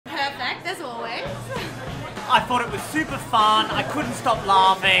I thought it was super fun. I couldn't stop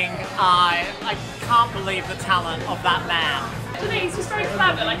laughing. I can't believe the talent of that man. I don't know, he's just very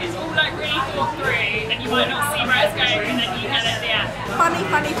clever, like it's all like really thought through and you might not see where it's going and then you get it at the end. Funny,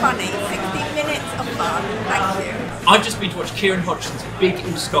 funny, funny. 60 minutes of fun. Thank you. I've just been to watch Kieran Hodgson's Big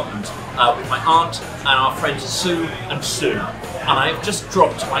in Scotland with my aunt and our friends Sue and Sue. And I've just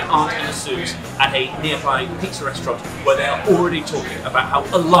dropped my aunt and Sue's at a nearby pizza restaurant where they are already talking about how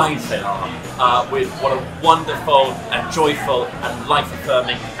alive they are with what a wonderful and joyful and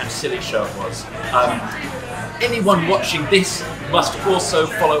life-affirming and silly show it was. Anyone watching this must also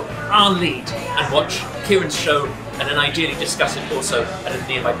follow our lead and watch Kieran's show and then ideally discuss it also at a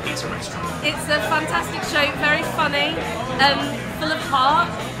nearby pizza restaurant. It's a fantastic show, very funny, full of heart,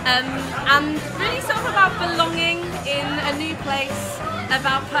 and really sort of about belonging in a new place,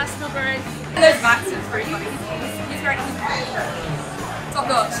 about personal growth. Loads of accents, very funny. He's very top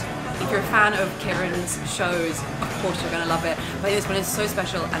notch. If you're a fan of Kieran's shows, of course you're going to love it. But this one is so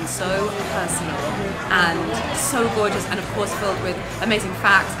special and so personal and so gorgeous, and of course filled with amazing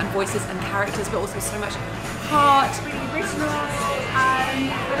facts and voices and characters, but also so much heart. Really original,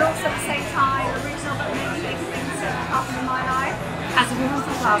 but also at the same time original but really big things that happen in my life. As a woman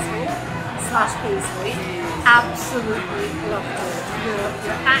from Glasgow / Paisley, absolutely loved it.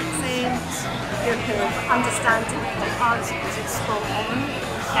 Your accent, your kind of understanding of the arts is spot on.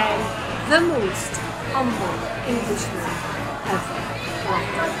 And the most humble Englishman ever.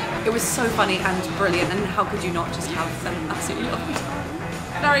 Loved it. It was so funny and brilliant, and how could you not just have an absolutely lovely time?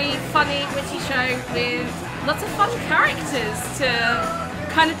 Very funny, witty show with lots of fun characters to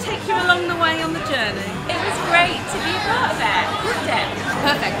kind of take you along the way on the journey. It was great to be a part of it. Loved it.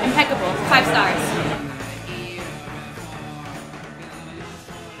 Perfect, impeccable, 5 stars.